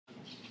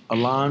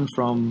Alan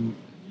from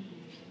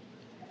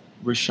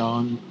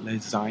Rishon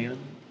LeZion.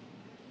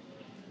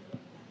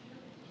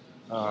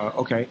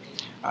 Okay,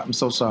 I'm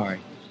so sorry,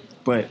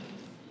 but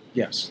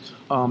yes.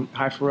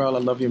 Hi Pharrell, I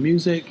love your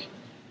music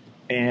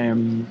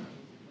and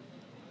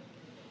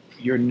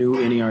your new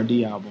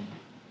NERD album.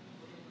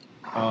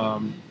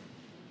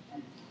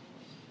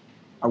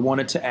 I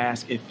wanted to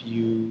ask if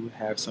you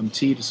have some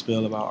tea to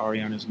spill about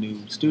Ariana's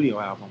new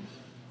studio album.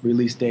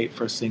 Release date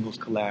for singles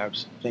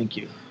collabs. Thank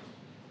you.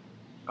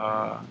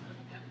 I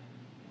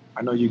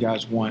know you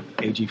guys want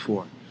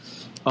AG4.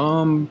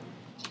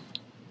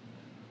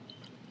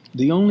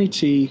 The only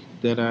tea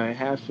that I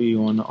have for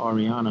you on the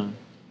Ariana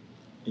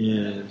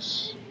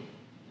is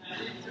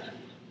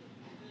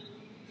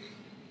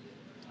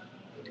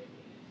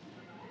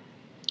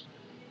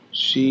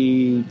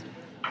she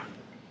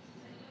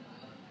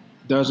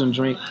doesn't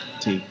drink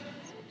tea.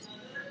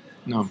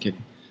 No, I'm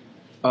kidding.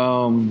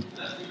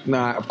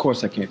 Nah, of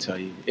course I can't tell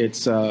you.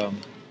 It's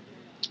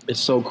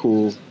so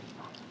cool.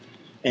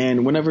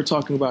 And whenever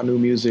talking about new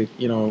music,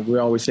 you know, we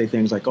always say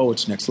things like, "Oh,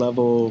 it's next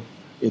level.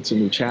 It's a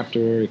new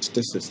chapter. It's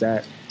this, it's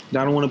that."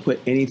 Now, I don't want to put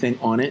anything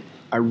on it.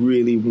 I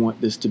really want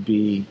this to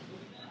be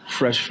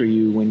fresh for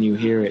you when you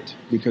hear it,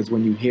 because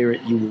when you hear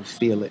it, you will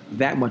feel it.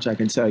 That much I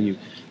can tell you.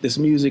 This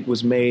music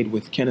was made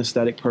with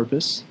kinesthetic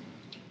purpose.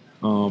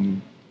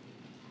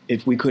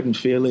 If we couldn't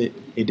feel it,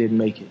 it didn't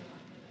make it.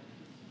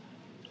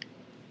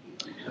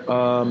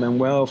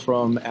 Manuel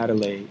from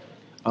Adelaide.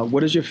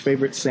 What is your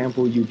favorite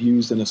sample you've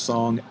used in a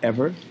song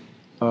ever?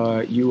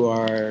 You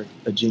are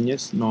a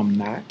genius. No, I'm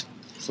not.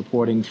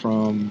 Supporting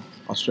from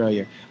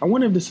Australia. I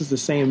wonder if this is the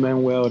same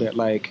Manuel that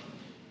like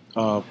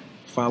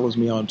follows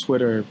me on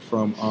Twitter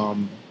from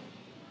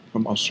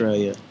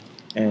Australia,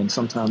 and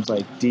sometimes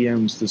like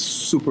DMs the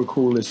super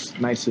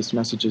coolest, nicest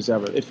messages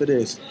ever. If it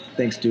is,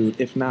 thanks, dude.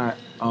 If not,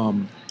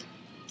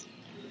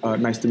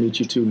 nice to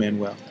meet you too,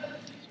 Manuel.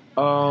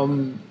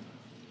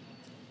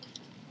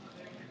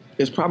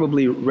 It's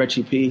probably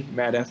Retchie P,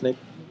 Mad Ethnic.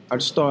 I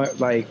just thought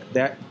like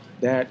that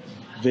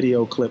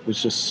video clip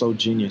was just so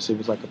genius. It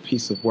was like a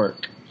piece of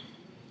work,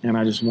 and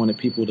I just wanted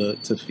people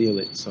to feel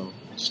it, so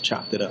I just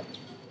chopped it up.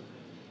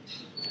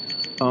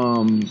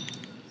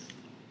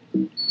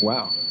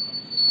 Wow.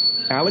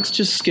 Alex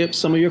just skipped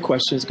some of your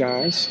questions,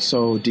 guys,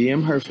 so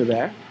DM her for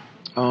that.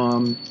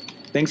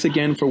 Thanks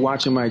again for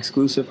watching my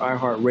exclusive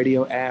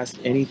iHeartRadio Ask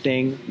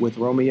Anything with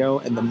Romeo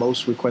and the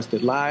most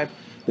requested live.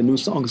 The new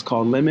song is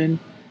called Lemon.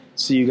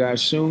 See you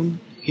guys soon,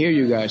 hear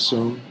you guys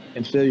soon,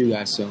 and feel you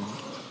guys soon.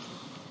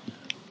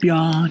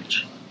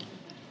 Biatch.